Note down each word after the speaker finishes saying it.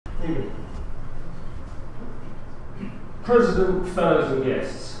evening. President, fellows and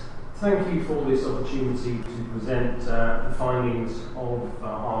guests, thank you for this opportunity to present the findings of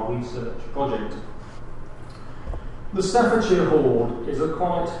our research project. The Staffordshire Hoard is a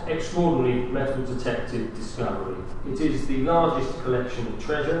quite extraordinary metal detected discovery. It is the largest collection of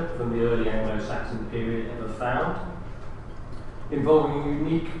treasure from the early Anglo-Saxon period ever found, involving a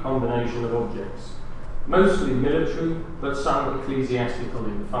unique combination of objects, mostly military but some ecclesiastical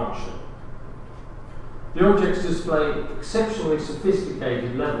in function. The objects display exceptionally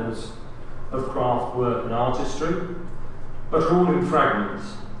sophisticated levels of craft work and artistry, but are all in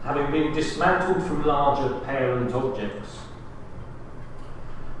fragments, having been dismantled from larger parent objects.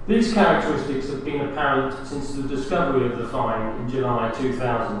 These characteristics have been apparent since the discovery of the find in July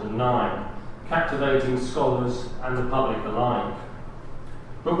 2009, captivating scholars and the public alike.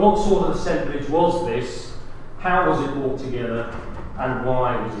 But what sort of assemblage was this? How was it brought together? And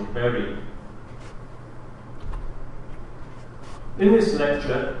why was it buried? In this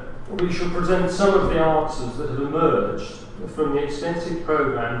lecture, we shall present some of the answers that have emerged from the extensive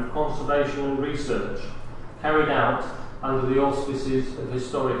programme of conservation and research carried out under the auspices of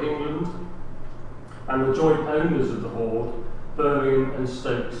Historic England and the joint owners of the Hoard, Birmingham and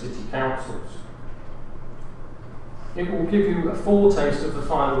Stoke City Councils. It will give you a foretaste of the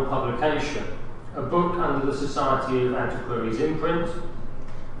final publication, a book under the Society of Antiquaries imprint,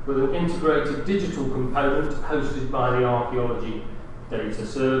 with an integrated digital component hosted by the Archaeology Data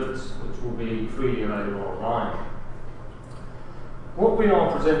Service, which will be freely available online. What we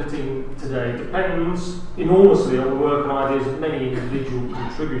are presenting today depends enormously on the work and ideas of many individual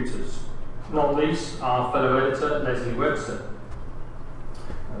contributors, not least our fellow editor, Leslie Webster.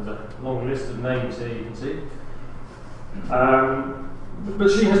 There's a long list of names here you can see. But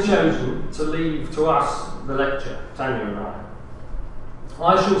she has chosen to leave to us the lecture, Tania and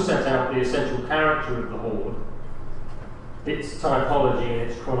I shall set out the essential character of the Hoard, its typology and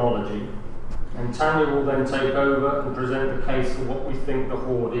its chronology, and Tania will then take over and present the case for what we think the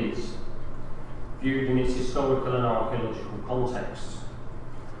Hoard is, viewed in its historical and archaeological context,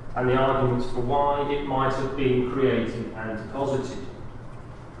 and the arguments for why it might have been created and deposited.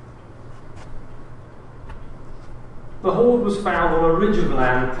 The Hoard was found on a ridge of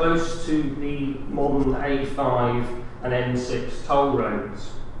land close to the modern A5 and N6 toll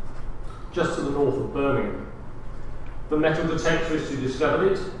roads, just to the north of Birmingham. The metal detectorist who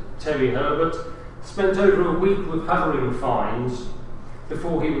discovered it, Terry Herbert, spent over a week recovering finds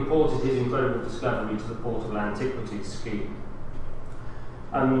before he reported his incredible discovery to the Portable Antiquities scheme.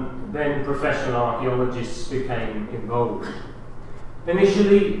 And then professional archaeologists became involved.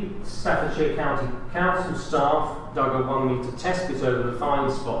 Initially, Staffordshire County Council staff dug a 1 metre test pit over the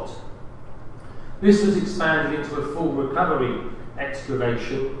find spot. This was expanded into a full recovery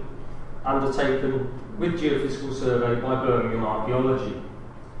excavation undertaken with geophysical survey by Birmingham Archaeology.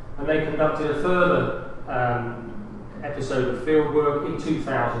 And they conducted a further episode of fieldwork in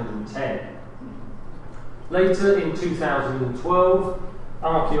 2010. Later, in 2012,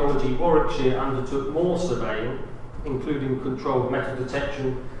 Archaeology Warwickshire undertook more surveying, including controlled metal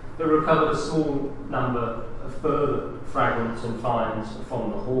detection, that recovered a small number of further fragments and finds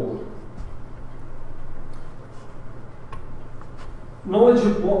from the Hoard. Knowledge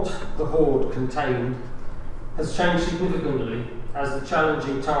of what the Hoard contained has changed significantly as the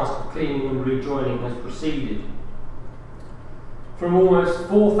challenging task of cleaning and rejoining has proceeded. From almost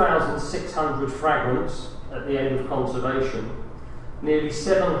 4,600 fragments at the end of conservation, nearly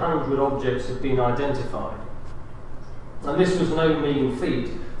 700 objects have been identified. And this was no mean feat,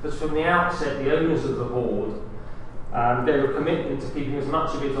 as from the outset the owners of the Hoard gave a commitment to keeping as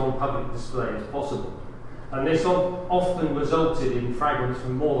much of it on public display as possible. And this often resulted in fragments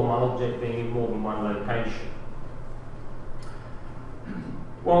from more than one object being in more than one location.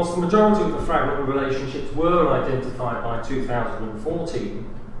 Whilst the majority of the fragment relationships were identified by 2014,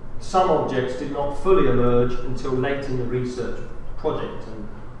 some objects did not fully emerge until late in the research project, and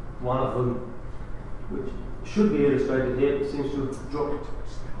one of them, which should be illustrated here, seems to have dropped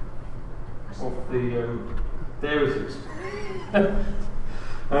off the... there it is.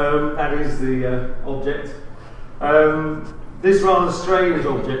 That is the object. This rather strange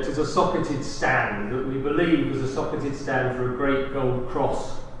object is a socketed stand that we believe was a socketed stand for a great gold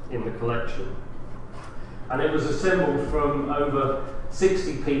cross in the collection. And it was assembled from over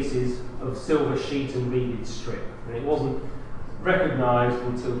 60 pieces of silver sheet and beaded strip, and it wasn't recognised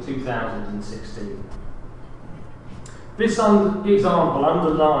until 2016. This example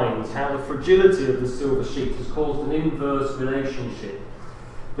underlines how the fragility of the silver sheet has caused an inverse relationship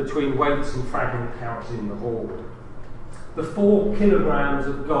between weights and fragment counts in the Hoard. The 4 kilograms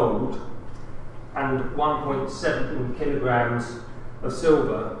of gold and 1.7 kilograms of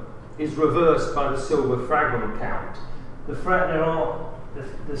silver is reversed by the silver fragment count.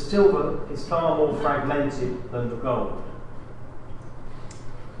 The silver is far more fragmented than the gold.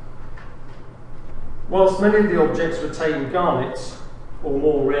 Whilst many of the objects retain garnets, or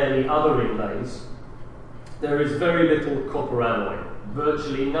more rarely other inlays, there is very little copper alloy,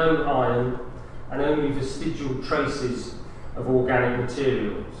 virtually no iron, and only vestigial traces of organic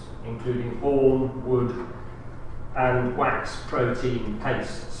materials, including horn, wood, and wax protein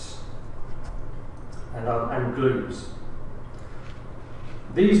pastes and glues.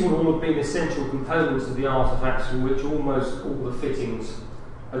 These would all have been essential components of the artefacts from which almost all the fittings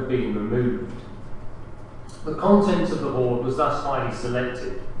had been removed. The content of the hoard was thus highly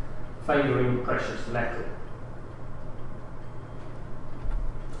selective, favouring precious metal.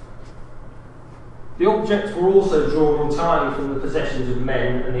 The objects were also drawn entirely from the possessions of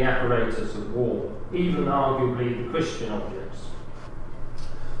men and the apparatus of war, even arguably the Christian objects.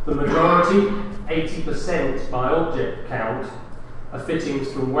 The majority, 80% by object count, are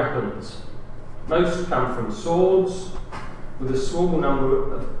fittings from weapons. Most come from swords, with a small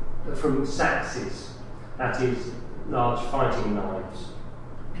number from saxes, that is, large fighting knives.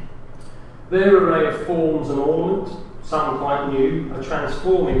 Their array of forms and ornament, some quite new, are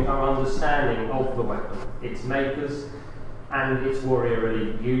transforming our understanding of the weapon, its makers, and its warrior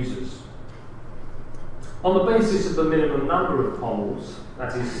elite users. On the basis of the minimum number of pommels,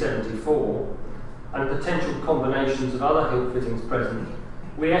 that is 74, and potential combinations of other hilt fittings present,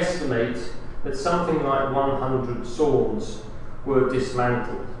 we estimate that something like 100 swords were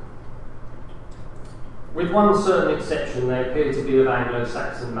dismantled. With one certain exception, they appear to be of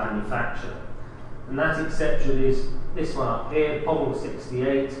Anglo-Saxon manufacture, and that exception is this one up here, pommel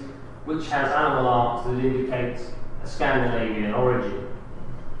 68, which has animal art that indicates a Scandinavian origin.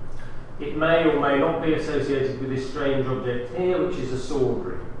 It may or may not be associated with this strange object here, which is a sword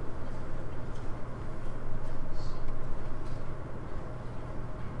ring.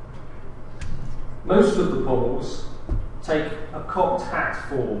 Most of the pommels take a cocked hat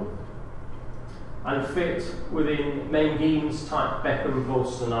form and fit within Mengine's type Beckham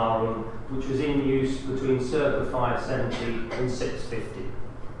Volstonarum, which was in use between circa 570 and 650.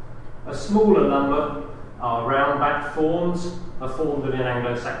 A smaller number are round-backed forms, a form that in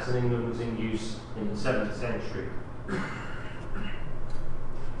Anglo-Saxon England was in use in the 7th century.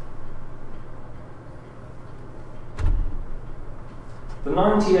 The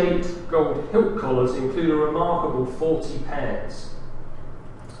 98 gold hilt collars include a remarkable 40 pairs.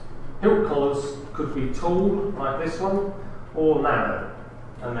 Hilt collars could be tall, like this one, or narrow,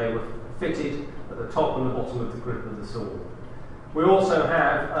 and they were fitted at the top and the bottom of the grip of the sword. We also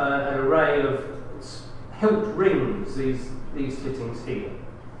have an array of hilt rings, these fittings here.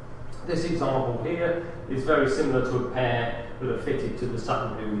 This example here is very similar to a pair that are fitted to the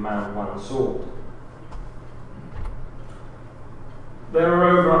Sutton Hoo mount one sword. There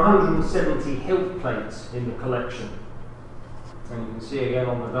are over 170 hilt plates in the collection. And you can see again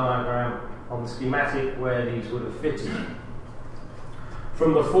on the diagram, on the schematic, where these would have fitted.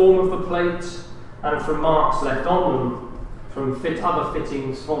 From the form of the plate and from marks left on them, from other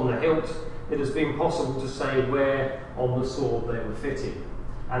fittings from the hilt, it has been possible to say where on the sword they were fitted.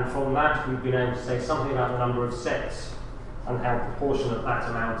 And from that we've been able to say something about the number of sets and how proportionate that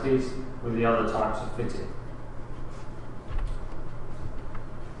amount is with the other types of fitting.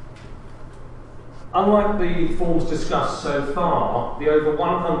 Unlike the forms discussed so far, the over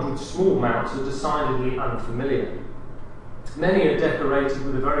 100 small mounts are decidedly unfamiliar. Many are decorated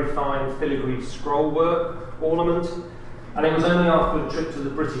with a very fine filigree scrollwork ornament, and it was only after a trip to the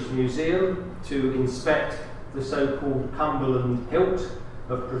British Museum to inspect the so-called Cumberland hilt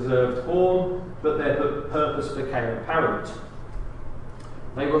of preserved horn that their purpose became apparent.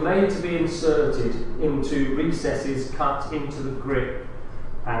 They were made to be inserted into recesses cut into the grip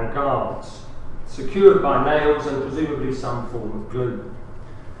and guards, secured by nails and presumably some form of glue.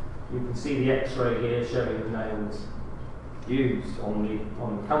 You can see the X-ray here showing the nails used on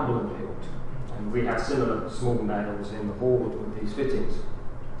the Cumberland hilt, and we have similar small nails in the hoard with these fittings.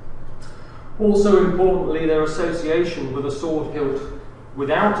 Also importantly, their association with a sword hilt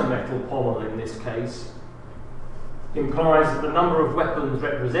without a metal pommel in this case implies that the number of weapons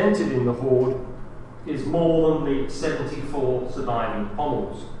represented in the hoard is more than the 74 surviving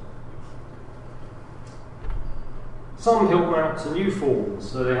pommels. Some hilt mounts are new forms,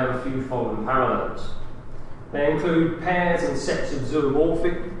 so they have a few following parallels. They include pairs and sets of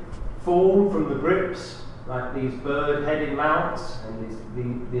zoomorphic form from the grips, like these bird-headed mounts,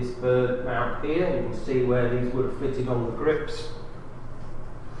 and this bird mount here. You can see where these would have fitted on the grips.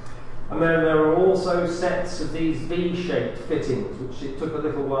 And then there are also sets of these V-shaped fittings, which it took a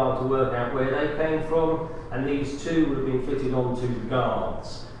little while to work out where they came from, and these two would have been fitted onto the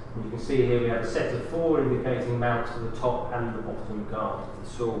guards. And you can see here we have a set of 4 indicating mounts for the top and the bottom guard of the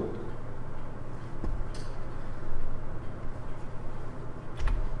sword.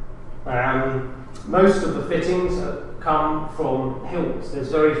 Most of the fittings come from hilts.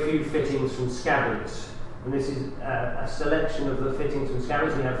 There's very few fittings from scabbards. And this is a selection of the fittings from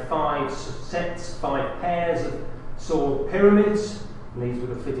scabbards. We have 5 sets, 5 pairs of sword pyramids. And these would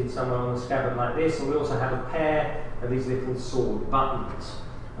have fitted somewhere on a scabbard like this. And we also have a pair of these little sword buttons.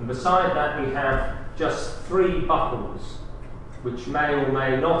 And beside that we have just 3 buckles, which may or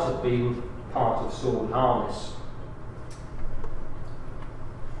may not have been part of sword harness.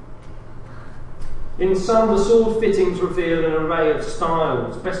 In sum, the sword fittings reveal an array of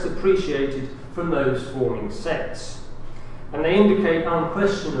styles best appreciated from those forming sets, and they indicate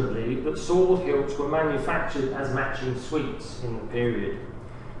unquestionably that sword hilts were manufactured as matching suites in the period.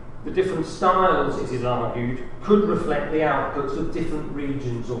 The different styles, it is argued, could reflect the outputs of different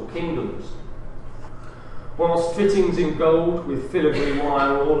regions or kingdoms. Whilst fittings in gold with filigree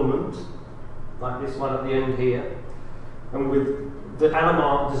wire ornament, like this one at the end here, and with the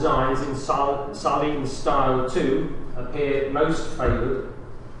Animart designs in Saline style too appear most favoured.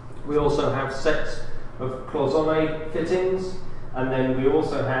 We also have sets of cloisonné fittings, and then we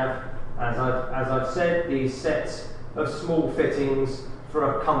also have, as I've said, these sets of small fittings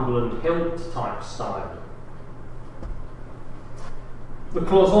for a Cumberland hilt type style. The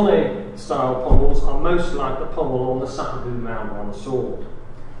cloisonné style pommels are most like the pommel on the Suckerboom mound on a sword.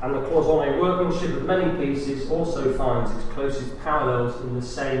 And the cloisonné workmanship of many pieces also finds its closest parallels in the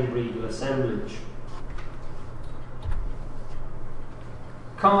same regal assemblage.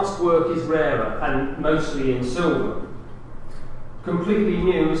 Cast work is rarer and mostly in silver. Completely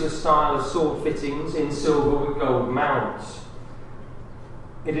new is a style of sword fittings in silver with gold mounts.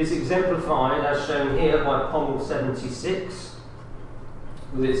 It is exemplified, as shown here, by pommel 76,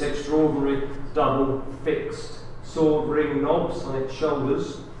 with its extraordinary double fixed sword ring knobs on its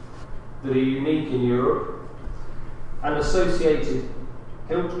shoulders that are unique in Europe, an associated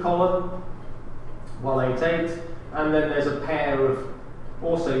hilt collar, 188, and then there's a pair of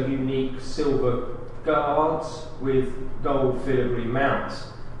also unique silver guards with gold filigree mounts.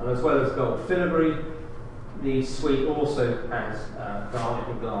 And as well as gold filigree, the suite also has garnet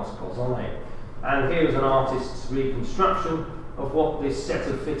and glass cloisonné. And here is an artist's reconstruction of what this set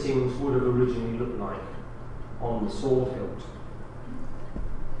of fittings would have originally looked like on the sword hilt.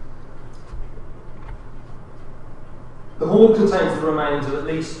 The hoard contains the remains of at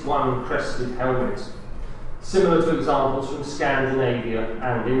least one crested helmet, similar to examples from Scandinavia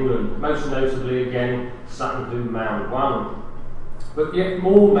and England, most notably again Sutton Mound 1, but yet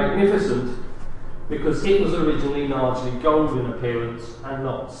more magnificent because it was originally largely gold in appearance and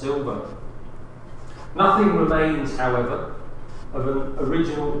not silver. Nothing remains, however, of an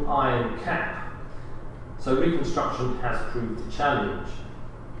original iron cap, so reconstruction has proved a challenge.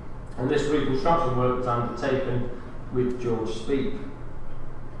 And this reconstruction work was undertaken with George Speake.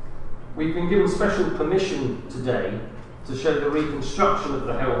 We've been given special permission today to show the reconstruction of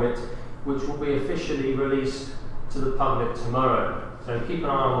the helmet, which will be officially released to the public tomorrow. So keep an eye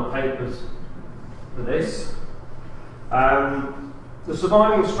on the papers for this. The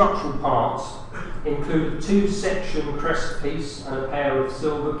surviving structural parts include a 2-section crest piece and a pair of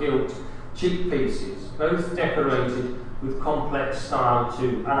silver gilt cheek pieces, both decorated with complex style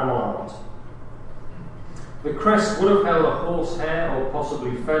to animal art. The crest would have held a horsehair or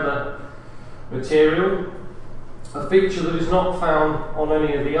possibly feather material, a feature that is not found on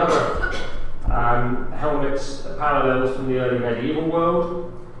any of the other helmets parallels from the early medieval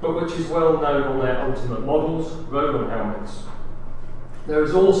world, but which is well known on their ultimate models, Roman helmets. There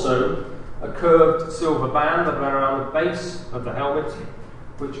is also a curved silver band that ran around the base of the helmet,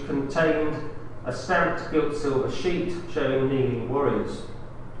 which contained a stamped gilt silver sheet showing kneeling warriors.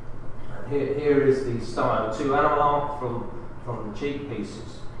 Here is the style 2 animal art from the cheek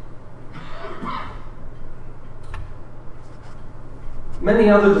pieces. Many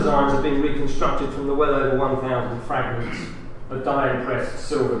other designs have been reconstructed from the well over 1,000 fragments of die-impressed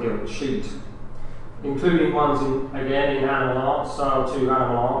silver gilt sheet, including ones again in animal art, style 2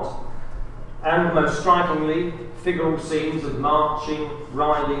 animal art, and most strikingly, figural scenes of marching,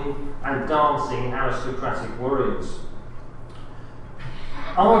 riding, and dancing aristocratic warriors.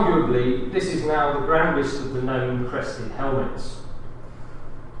 Arguably, this is now the grandest of the known crested helmets.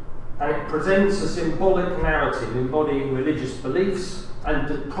 and it presents a symbolic narrative embodying religious beliefs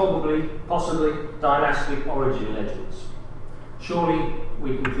and possibly dynastic origin legends. Surely,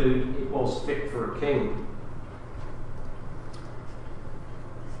 we conclude, it was fit for a king.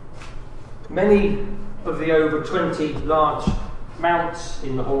 Many of the over 20 large mounts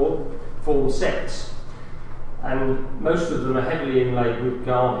in the hall form sets, and most of them are heavily inlaid with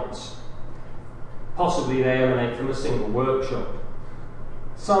garnets. Possibly they emanate from a single workshop.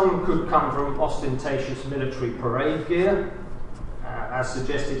 Some could come from ostentatious military parade gear, as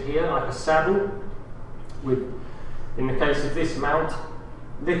suggested here, like a saddle, with, in the case of this mount,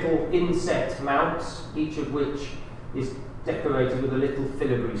 little inset mounts, each of which is decorated with a little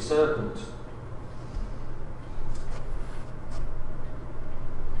filigree serpent.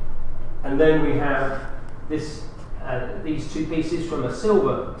 And then we have these two pieces from a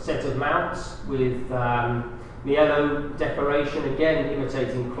silver set of mounts with yellow decoration, again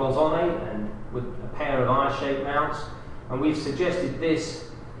imitating cloisonne and with a pair of eye-shaped mounts. And we've suggested this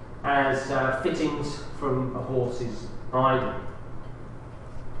as fittings from a horse's bridle.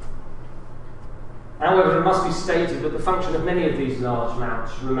 However, it must be stated that the function of many of these large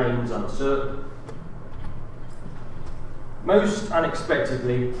mounts remains uncertain. Most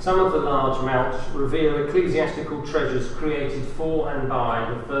unexpectedly, some of the large mounts reveal ecclesiastical treasures created for and by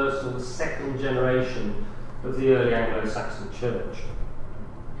the first or the second generation of the early Anglo-Saxon church.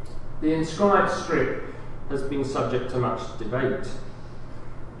 The inscribed strip has been subject to much debate.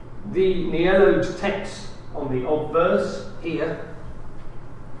 The nielloed text on the obverse here,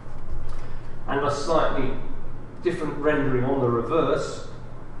 and a slightly different rendering on the reverse,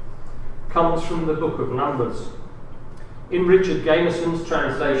 comes from the Book of Numbers. In Richard Gamison's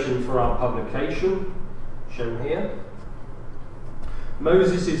translation for our publication, shown here,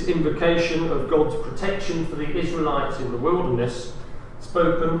 Moses' invocation of God's protection for the Israelites in the wilderness,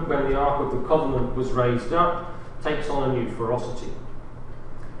 spoken when the Ark of the Covenant was raised up, takes on a new ferocity.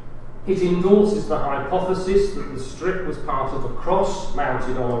 It endorses the hypothesis that the strip was part of a cross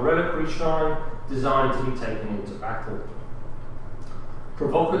mounted on a reliquary shrine designed to be taken into battle.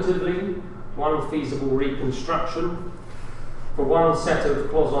 Provocatively, one feasible reconstruction for one set of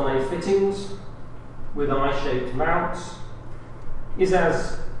cloisonne fittings with eye-shaped mounts is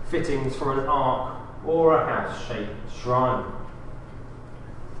as fittings for an ark or a house-shaped shrine.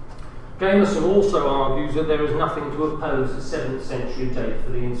 Gamison also argues that there is nothing to oppose a 7th century date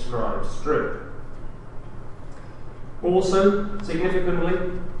for the inscribed strip. Also,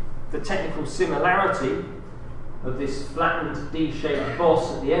 significantly, the technical similarity of this flattened D-shaped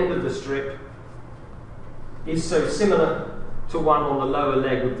boss at the end of the strip is so similar to one on the lower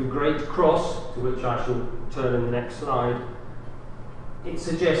leg of the Great Cross, to which I shall turn in the next slide. It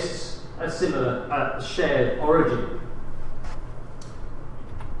suggests a similar shared origin.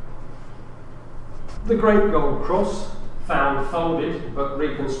 The Great Gold Cross, found folded but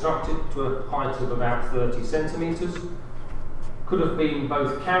reconstructed to a height of about 30 centimetres, could have been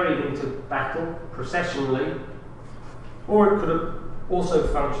both carried into battle processionally, or it could have also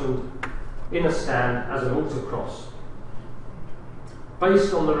functioned in a stand as an altar cross.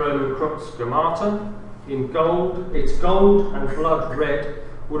 Based on the Roman cross stomata, in gold, its gold and blood red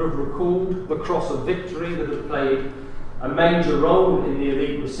would have recalled the cross of victory that had played a major role in the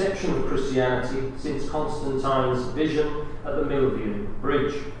elite reception of Christianity since Constantine's vision at the Milvian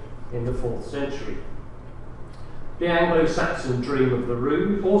Bridge in the 4th century. The Anglo-Saxon dream of the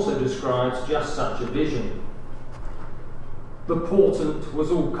rood also describes just such a vision. The portent was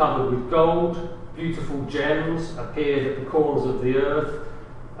all covered with gold, beautiful gems appeared at the corners of the earth,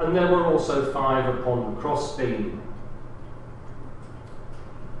 and there were also 5 upon the crossbeam.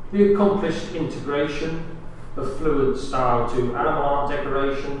 The accomplished integration of fluid style to animal art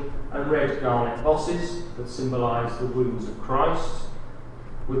decoration and red garnet bosses that symbolise the wounds of Christ,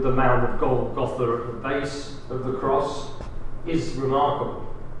 with the mound of Golgotha at the base of the cross, is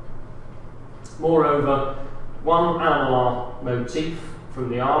remarkable. Moreover, one animal art motif from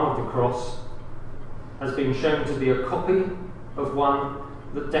the arm of the cross has been shown to be a copy of one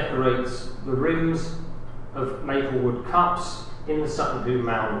that decorates the rims of maplewood cups in the Sutton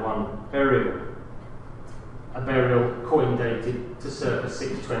Mound 1 burial, a burial coin dated to circa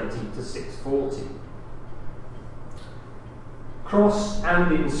 620 to 640. Cross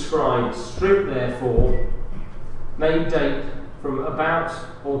and inscribed strip, therefore, may date from about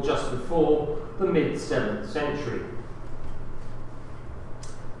or just before the mid-7th century.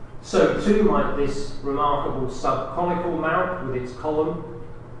 So too might this remarkable subconical mount with its column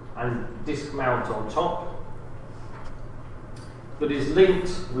and disc mount on top, that is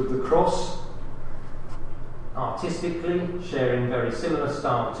linked with the cross, artistically sharing very similar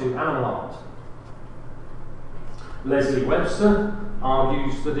style to animal art. Leslie Webster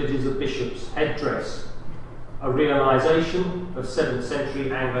argues that it is a bishop's headdress, a realisation of 7th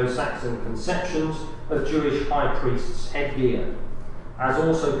century Anglo-Saxon conceptions of Jewish high priests' headgear, as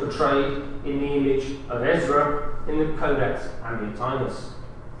also portrayed in the image of Ezra in the Codex Amiatinus.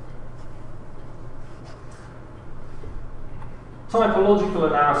 Typological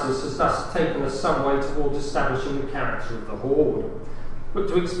analysis has thus taken us some way towards establishing the character of the hoard. But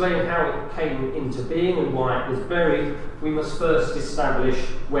to explain how it came into being and why it was buried, we must first establish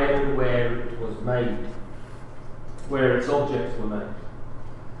when and where it was made, where its objects were made.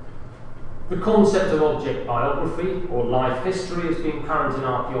 The concept of object biography, or life history, has been current in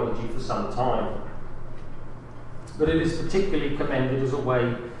archaeology for some time. But it is particularly commended as a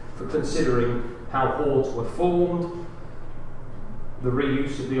way for considering how hoards were formed, the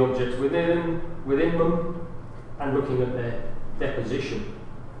reuse of the objects within them, and looking at their deposition.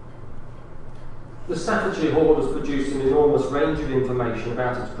 The Staffordshire Hoard has produced an enormous range of information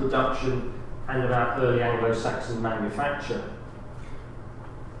about its production and about early Anglo-Saxon manufacture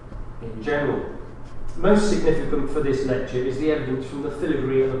in general. Most significant for this lecture is the evidence from the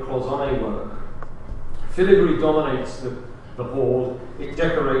filigree and the cloisonne work. Filigree dominates the hoard. It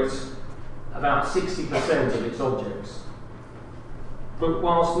decorates about 60% of its objects. But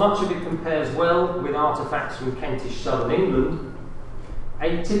whilst much of it compares well with artefacts from Kentish southern England,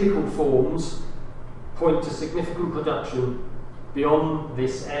 atypical forms point to significant production beyond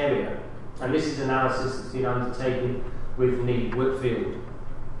this area. And this is analysis that's been undertaken with Neil Whitfield,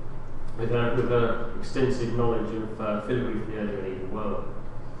 with her extensive knowledge of filigree for the early medieval world.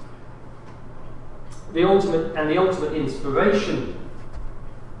 The ultimate inspiration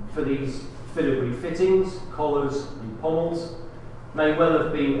for these filigree fittings, collars and pommels, may well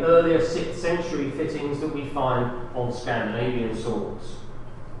have been earlier 6th century fittings that we find on Scandinavian swords.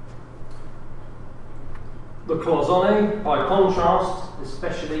 The cloisonne, by contrast,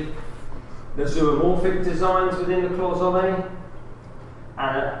 especially the zoomorphic designs within the cloisonne,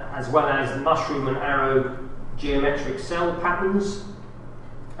 as well as mushroom and arrow geometric cell patterns,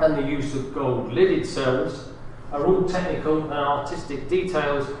 and the use of gold-lidded cells, are all technical and artistic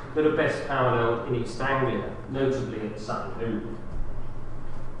details that are best paralleled in East Anglia, notably at Sutton Hoo.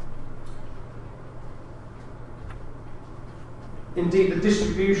 Indeed, the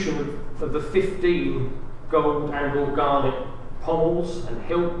distribution of the 15 gold and organic pommels and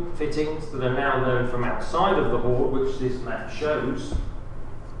hilt fittings that are now known from outside of the hoard, which this map shows,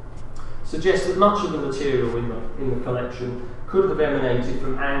 suggests that much of the material in the collection could have emanated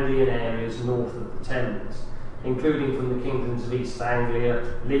from Anglian areas north of the Thames, including from the kingdoms of East Anglia,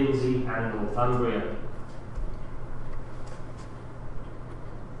 Lindsey and Northumbria.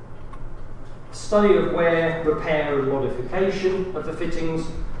 Study of wear, repair and modification of the fittings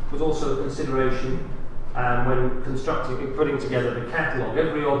was also a consideration when putting together the catalogue.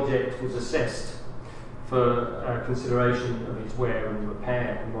 Every object was assessed for consideration of its wear and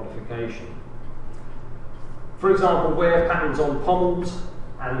repair and modification. For example, wear patterns on pommels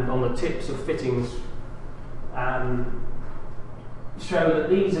and on the tips of fittings show that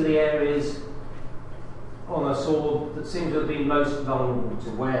these are the areas on a sword that seem to have been most vulnerable to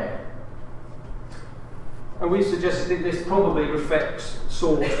wear. And we suggested that this probably reflects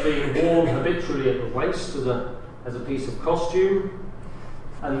swords being worn habitually at the waist as a piece of costume,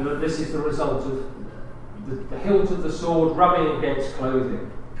 and that this is the result of the hilt of the sword rubbing against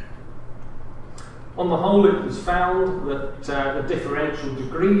clothing. On the whole, it was found that the differential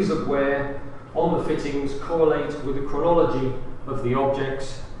degrees of wear on the fittings correlate with the chronology of the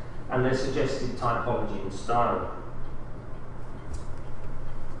objects and their suggested typology and style.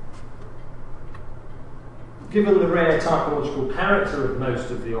 Given the rare typological character of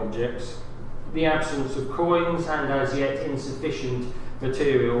most of the objects, the absence of coins and as yet insufficient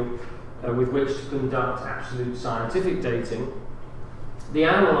material with which to conduct absolute scientific dating, the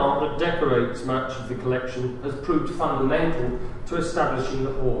animal art that decorates much of the collection has proved fundamental to establishing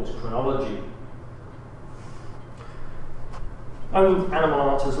the hoard's chronology. Animal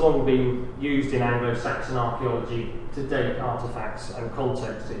art has long been used in Anglo-Saxon archaeology to date artefacts and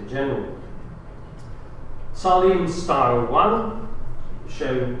context in general. Saline style 1,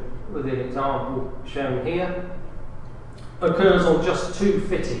 shown with an example shown here, occurs on just 2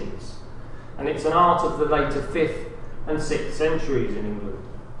 fittings, and it's an art of the later 5th and 6th centuries in England.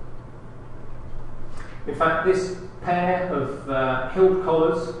 In fact, this pair of hilt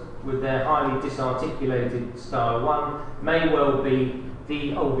collars with their highly disarticulated style 1 may well be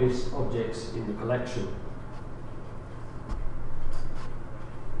the oldest objects in the collection.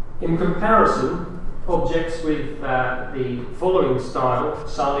 In comparison, Objects with the following style,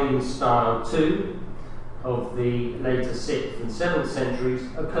 Saline style 2, of the later 6th and 7th centuries,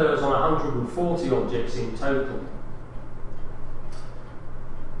 occurs on 140 objects in total.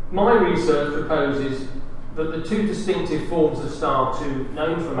 My research proposes that the two distinctive forms of style 2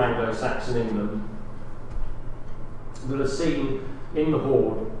 known from Anglo-Saxon England that are seen in the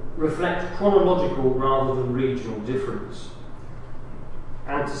hoard reflect chronological rather than regional difference.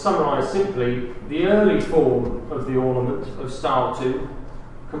 And to summarise simply, the early form of the ornament of style 2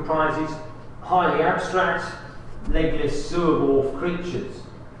 comprises highly abstract, legless zoomorph creatures.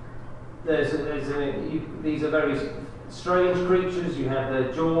 These are very strange creatures. You have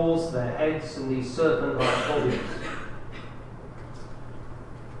their jaws, their heads, and these serpent-like bodies.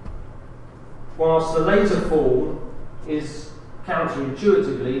 Whilst the later form is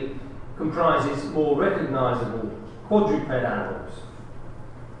counterintuitively comprises more recognisable quadruped animals.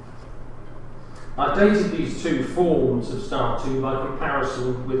 I've dated these two forms of style 2 by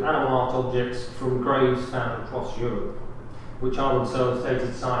comparison with animal art objects from graves found across Europe, which are themselves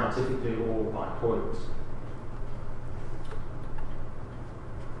dated scientifically or by points.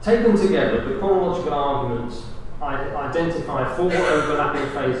 Taken together, the chronological arguments identify 4 overlapping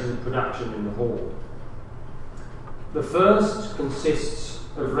phases of production in the hoard. The first consists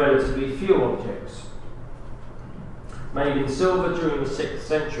of relatively few objects, made in silver during the 6th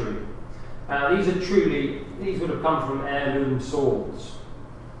century. These would have come from heirloom swords.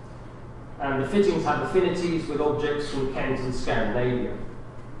 And the fittings have affinities with objects from Kent and Scandinavia.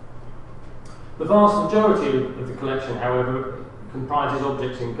 The vast majority of the collection, however, comprises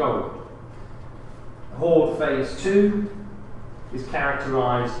objects in gold. Hoard Phase 2 is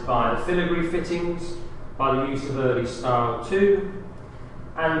characterised by the filigree fittings, by the use of early style 2,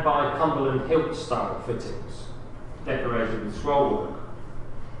 and by Cumberland hilt style fittings, decorated with scrollwork.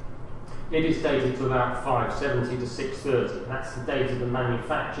 It is dated to about 570 to 630. That's the date of the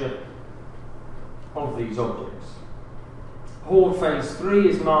manufacture of these objects. Hoard Phase 3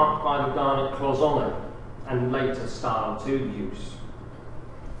 is marked by the garnet cloisonne and later style 2 use.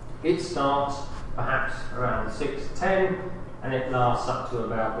 It starts perhaps around 610 and it lasts up to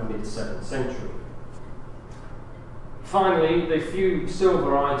about the mid-7th century. Finally, the few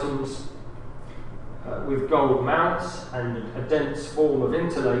silver items with gold mounts and a dense form of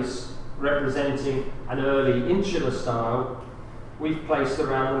interlace representing an early insular style, we've placed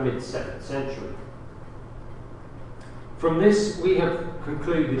around the mid-7th century. From this, we have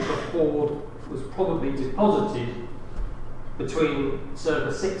concluded that hoard was probably deposited between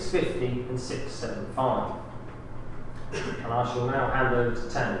circa 650 and 675. And I shall now hand over to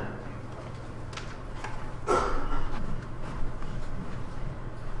Tania.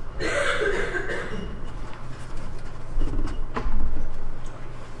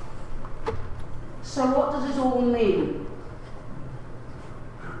 So what does it all mean?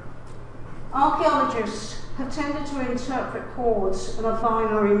 Archaeologists have tended to interpret hoards in a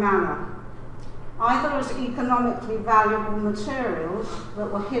binary manner, either as economically valuable materials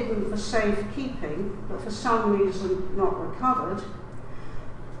that were hidden for safekeeping but for some reason not recovered,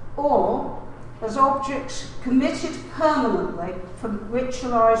 or as objects committed permanently for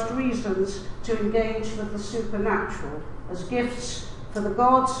ritualised reasons to engage with the supernatural, as gifts for the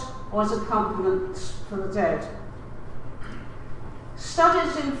gods or as accompaniments for the dead.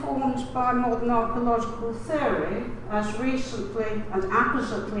 Studies informed by modern archaeological theory, as recently and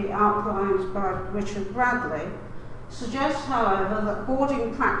appositely outlined by Richard Bradley, suggest, however, that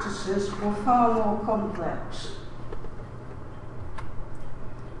hoarding practices were far more complex.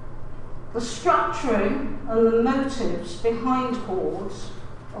 The structuring and the motives behind hoards,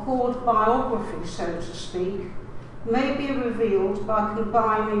 a hoard biography, so to speak, may be revealed by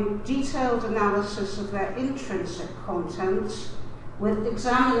combining detailed analysis of their intrinsic contents with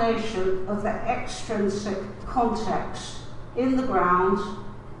examination of their extrinsic context in the ground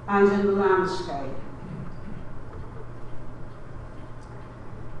and in the landscape.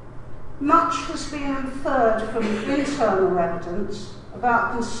 Much has been inferred from internal evidence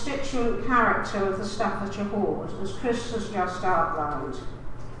about the constituent character of the Staffordshire Hoard, as Chris has just outlined.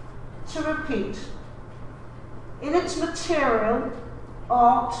 To repeat, in its material,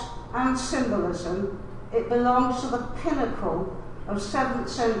 art and symbolism, it belongs to the pinnacle of 7th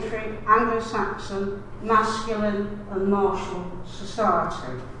century Anglo-Saxon masculine and martial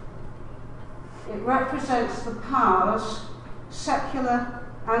society. It represents the powers, secular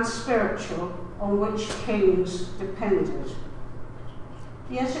and spiritual, on which kings depended.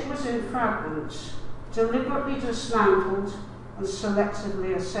 Yet it was in fragments, deliberately dismantled and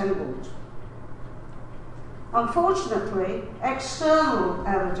selectively assembled. Unfortunately, external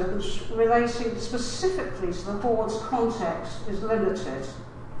evidence relating specifically to the hoard's context is limited.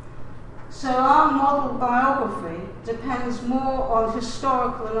 So our model biography depends more on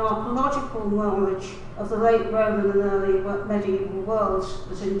historical and archaeological knowledge of the late Roman and early medieval worlds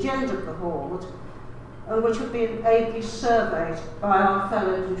that engendered the hoard, and which have been ably surveyed by our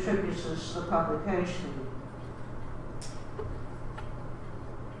fellow contributors to the publication.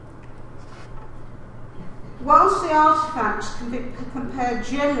 Whilst the artefacts can be compared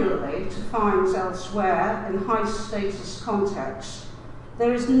generally to finds elsewhere in high-status contexts,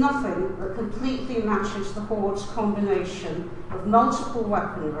 there is nothing that completely matches the hoard's combination of multiple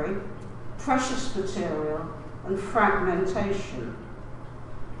weaponry, precious material, and fragmentation.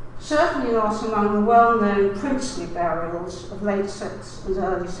 Certainly not among the well-known princely burials of late 6th and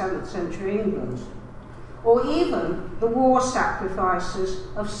early 7th century England, or even the war sacrifices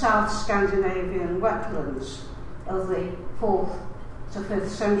of South Scandinavian wetlands of the 4th to 5th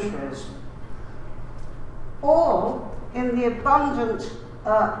centuries, or in the abundant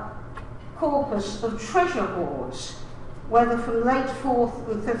corpus of treasure hoards, whether from late 4th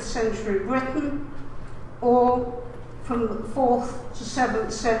and 5th century Britain or from 4th to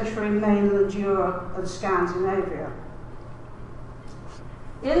 7th century mainland Europe and Scandinavia.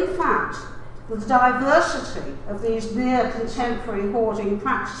 In fact, the diversity of these near-contemporary hoarding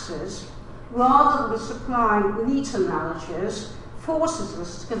practices, rather than supplying neat analogies, forces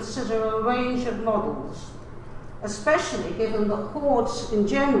us to consider a range of models, especially given that hoards in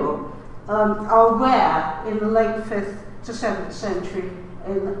general are rare in the late 5th to 7th century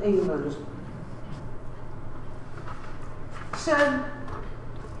in England. So,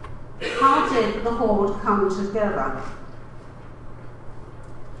 how did the hoard come together?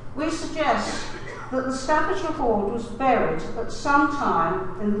 We suggest that the Staffordshire Hoard was buried at some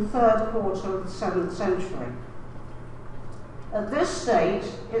time in the 3rd quarter of the 7th century. At this date,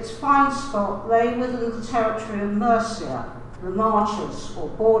 its find spot lay within the territory of Mercia, the Marches or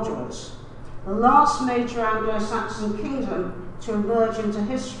Borderers, the last major Anglo-Saxon kingdom to emerge into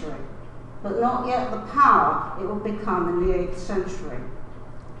history, but not yet the power it would become in the 8th century.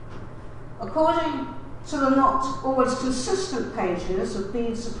 According to the not always consistent pages of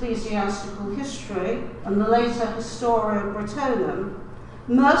Bede's Ecclesiastical History and the later Historia Brittonum,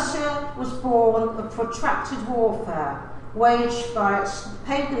 Mercia was born of protracted warfare waged by its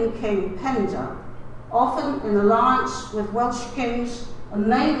pagan king Penda, often in alliance with Welsh kings and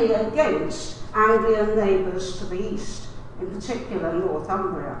mainly against Anglian neighbours to the east, in particular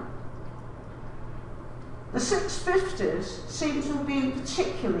Northumbria. The 650s seem to have been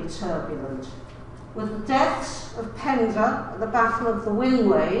particularly turbulent, with the deaths of Penda at the Battle of the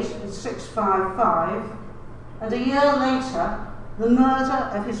Winwade in 655, and a year later, the murder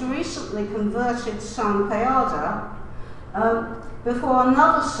of his recently converted son Peada, before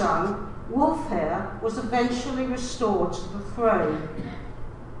another son, Wulfhere, was eventually restored to the throne.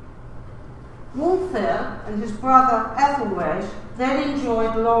 Wulfhere and his brother Ethelred then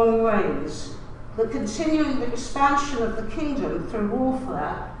enjoyed long reigns, but continuing the expansion of the kingdom through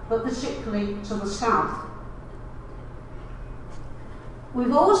warfare, but particularly to the south.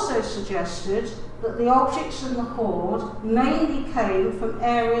 We've also suggested that the objects in the hoard mainly came from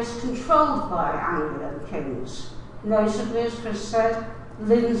areas controlled by Anglian kings, notably, as Chris said,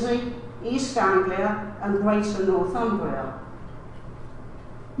 Lindsey, East Anglia, and Greater Northumbria.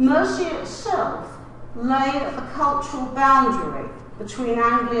 Mercia itself lay at the cultural boundary between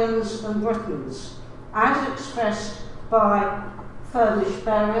Anglians and Britons, as expressed by Fernish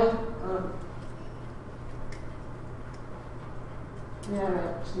burial, the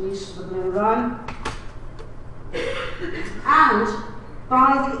area to the east of the Blue Line, and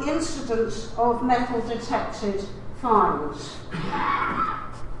by the incidence of metal detected finds.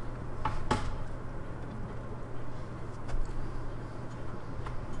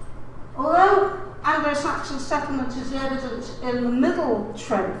 Although Anglo-Saxon settlement is evident in the middle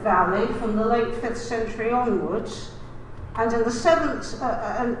Trent Valley from the late 5th century onwards, and in the 7th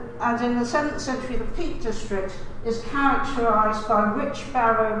century the Peak District is characterised by rich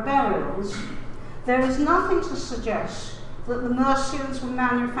barrow burials, there is nothing to suggest that the Mercians were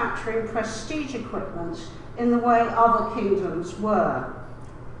manufacturing prestige equipment in the way other kingdoms were.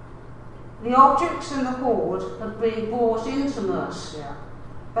 The objects in the hoard have been brought into Mercia,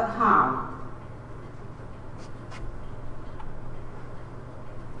 but how?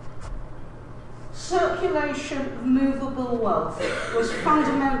 Circulation of movable wealth was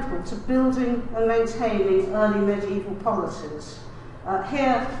fundamental to building and maintaining early medieval polities.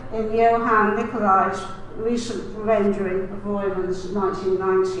 Here in Johann Nicolai's recent rendering of Royman's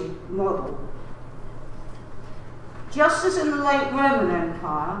 1990 model. Just as in the late Roman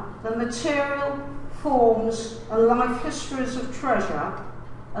Empire, the material, forms and life histories of treasure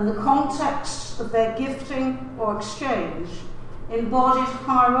and the contexts of their gifting or exchange embodied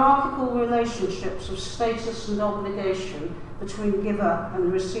hierarchical relationships of status and obligation between giver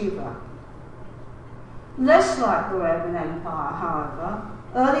and receiver. Less like the Roman Empire, however,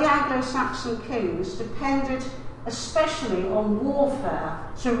 early Anglo-Saxon kings depended especially on warfare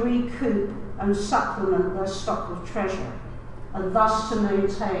to recoup and supplement their stock of treasure, and thus to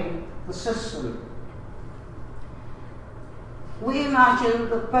maintain the system. We imagine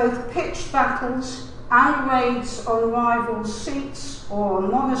that both pitched battles and raids on rival seats or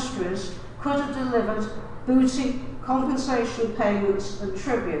on monasteries could have delivered booty, compensation payments and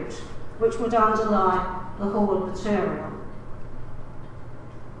tribute, which would underlie the hoard material.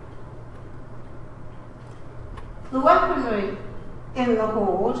 The weaponry in the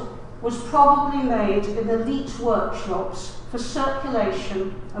hoard was probably made in elite workshops for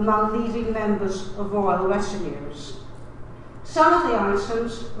circulation among leading members of royal retinues. Some of the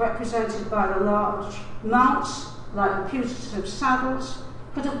items, represented by the large mounts, like the putative saddles,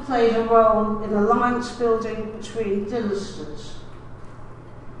 could have played a role in alliance building between dynasties.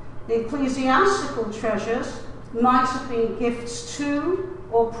 The ecclesiastical treasures might have been gifts to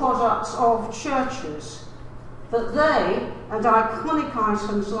or products of churches, but they and iconic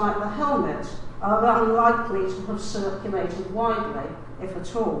items like the helmet are unlikely to have circulated widely, if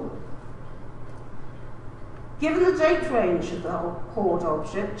at all. Given the date range of the hoard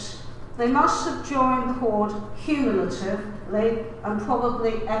objects, they must have joined the hoard cumulatively and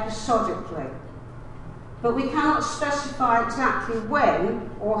probably episodically. But we cannot specify exactly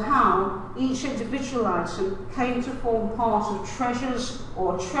when or how each individual item came to form part of treasures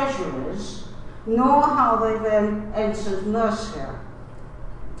or treasuries, nor how they then entered Mercia.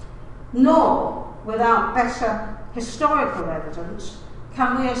 Nor, without better historical evidence,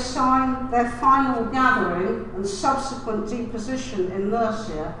 can we assign their final gathering and subsequent deposition in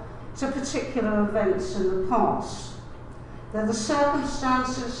Mercia to particular events in the past. They're the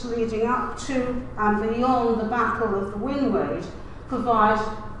circumstances leading up to and beyond the Battle of the Winwade provide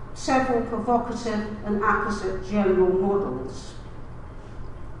several provocative and apposite general models.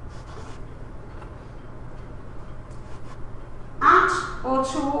 At or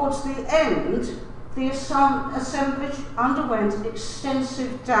towards the end, the assemblage underwent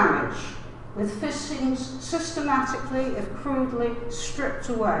extensive damage, with fittings systematically, if crudely, stripped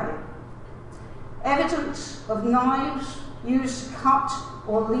away. Evidence of knives used to cut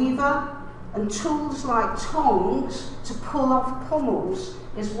or lever and tools like tongs to pull off pommels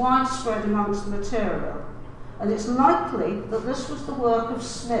is widespread amongst the material, and it's likely that this was the work of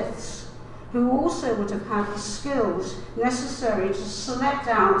smiths, who also would have had the skills necessary to select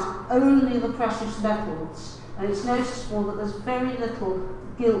out only the precious metals, and it's noticeable that there's very little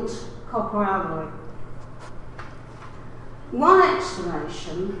gilt copper alloy. One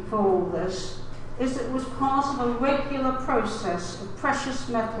explanation for all this is that it was part of a regular process of precious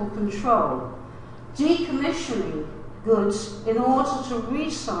metal control, decommissioning goods in order to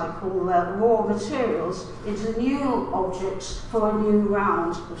recycle their raw materials into new objects for a new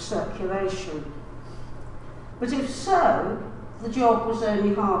round of circulation. But if so, the job was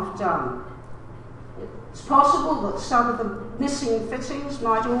only half done. It's possible that some of the missing fittings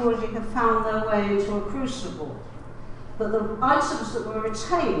might already have found their way into a crucible, but the items that were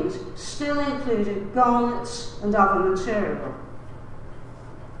retained still included garnets and other material.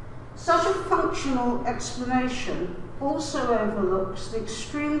 Such a functional explanation also overlooks the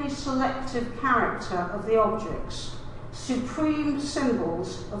extremely selective character of the objects, supreme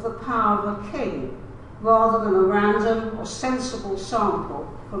symbols of the power of a king, rather than a random or sensible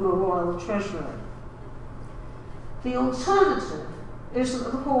sample from a royal treasury. The alternative is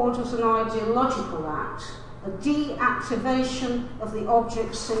that the hoard was an ideological act, a deactivation of the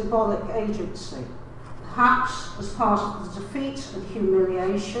object's symbolic agency, perhaps as part of the defeat and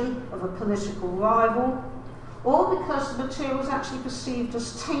humiliation of a political rival, or because the material was actually perceived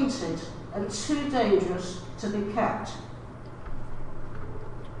as tainted and too dangerous to be kept.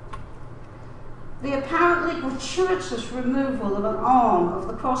 The apparently gratuitous removal of an arm of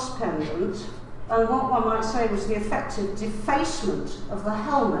the cross pendant, and what one might say was the effective defacement of the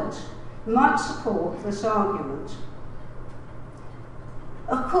helmet, might support this argument.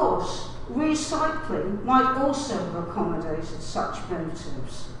 Of course, recycling might also have accommodated such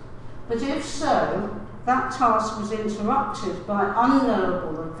motives, but if so, that task was interrupted by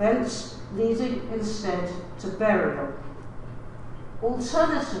unknowable events, leading instead to burial.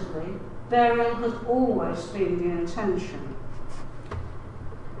 Alternatively, burial had always been the intention.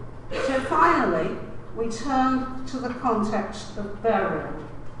 So finally, we turn to the context of burial.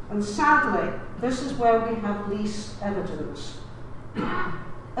 And sadly, this is where we have least evidence.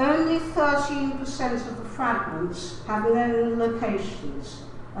 Only 13% of the fragments have known locations,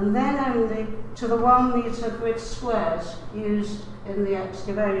 and then only to the 1 metre grid squares used in the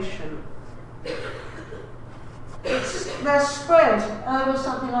excavation. They're spread over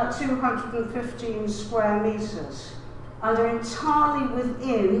something like 215 square metres and are entirely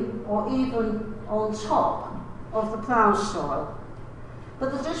within or even on top of the plough soil.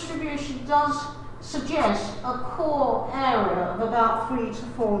 But the distribution does suggest a core area of about 3 to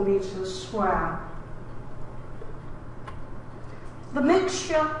 4 metres square. The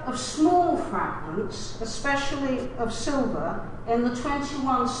mixture of small fragments, especially of silver, in the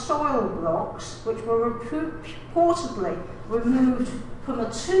 21 soil blocks, which were reportedly removed from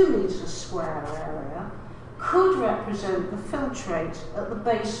a 2 metre square area, could represent the filtrate at the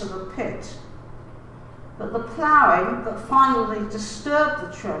base of the pit. But the ploughing that finally disturbed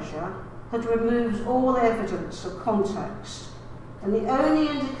the treasure had removed all evidence of context, and the only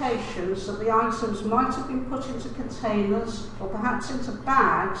indications that the items might have been put into containers or perhaps into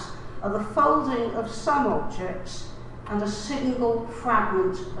bags are the folding of some objects and a single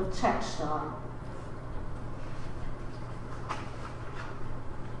fragment of textile.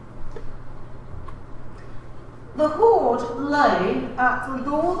 The hoard lay at the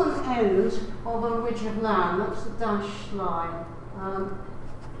northern end of a ridge of land. That's the dashed line.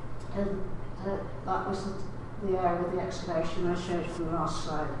 That was the area of the excavation I showed you from the last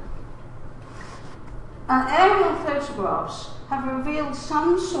slide. Aerial photographs have revealed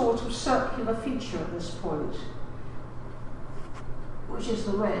some sort of circular feature at this point, which is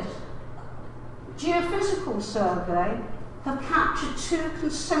the red. Geophysical survey have captured 2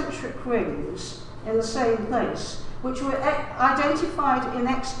 concentric rings in the same place, which were identified in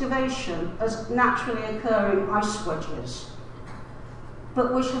excavation as naturally occurring ice wedges,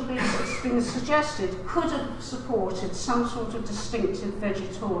 but which have been suggested could have supported some sort of distinctive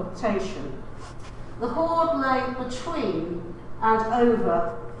vegetation. The hoard lay between and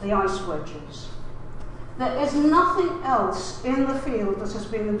over the ice wedges. There is nothing else in the field that has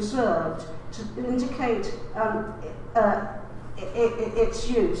been observed to indicate its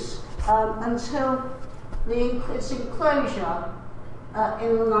use until its enclosure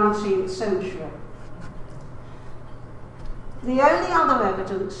in the 19th century. The only other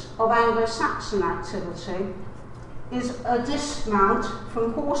evidence of Anglo-Saxon activity is a dismount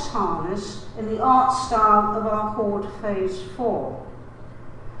from horse harness in the art style of our hoard phase 4.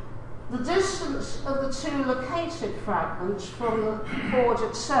 The distance of the 2 located fragments from the hoard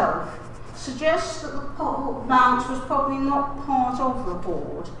itself suggests that the mount was probably not part of the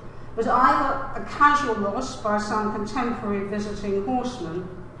hoard, but either a casual loss by some contemporary visiting horseman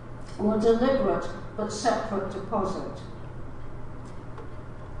or a deliberate but separate deposit.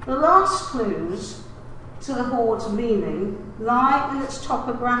 The last clues to the hoard's meaning lie in its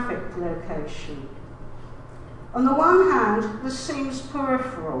topographic location. On the one hand, this seems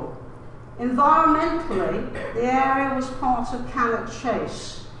peripheral. Environmentally, the area was part of Cannock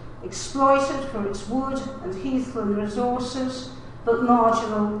Chase, exploited for its wood and heathland resources, but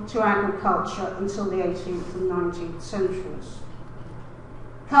marginal to agriculture until the 18th and 19th centuries.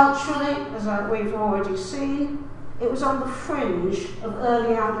 Culturally, as we've already seen, it was on the fringe of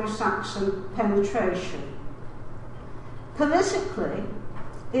early Anglo-Saxon penetration. Politically,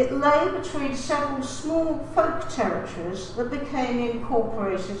 it lay between several small folk territories that became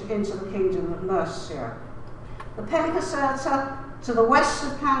incorporated into the Kingdom of Mercia. The Pencaserta to the west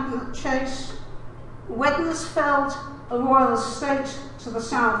of Cannock Chase, Wednesfeld, a royal estate, to the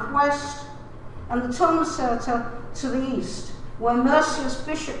southwest, and the Thomaserta to the east, where Mercia's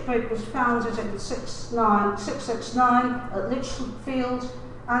bishopric was founded in 669 at Lichfield,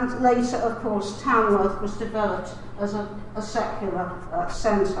 and later, of course, Tamworth was developed as a secular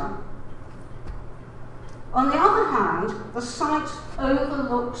centre. On the other hand, the site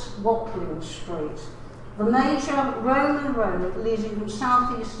overlooks Watling Street, the major Roman road leading from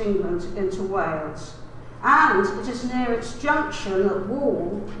southeast England into Wales, and it is near its junction at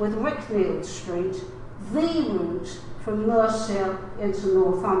Wall with Ricknield Street, the route from Mercia into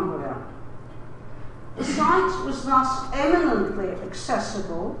Northumbria. The site was thus eminently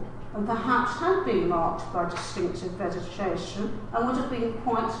accessible and perhaps had been marked by distinctive vegetation and would have been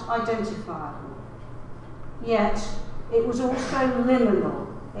quite identifiable. Yet, it was also liminal.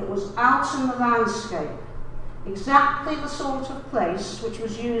 It was out in the landscape, exactly the sort of place which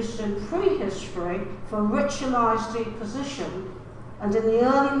was used in prehistory for ritualised deposition and in the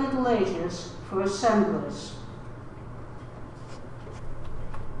early Middle Ages for assemblies.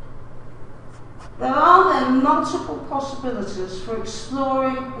 There are then multiple possibilities for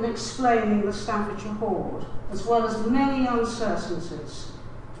exploring and explaining the Staffordshire Hoard, as well as many uncertainties.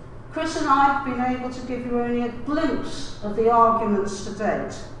 Chris and I have been able to give you only a glimpse of the arguments to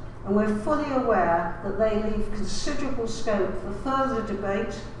date, and we're fully aware that they leave considerable scope for further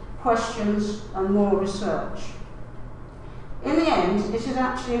debate, questions and more research. In the end, it is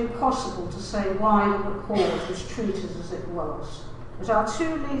actually impossible to say why the hoard was treated as it was, but our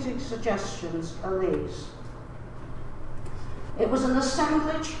two leading suggestions are these. It was an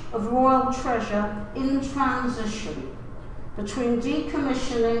assemblage of royal treasure in transition between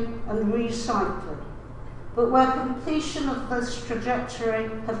decommissioning and recycling, but where completion of this trajectory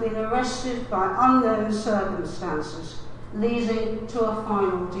had been arrested by unknown circumstances, leading to a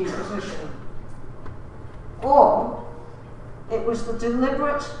final deposition. Or it was the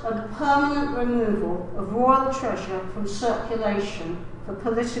deliberate and permanent removal of royal treasure from circulation for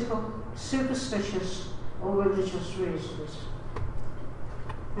political, superstitious or religious reasons.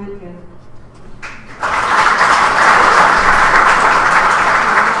 Thank you.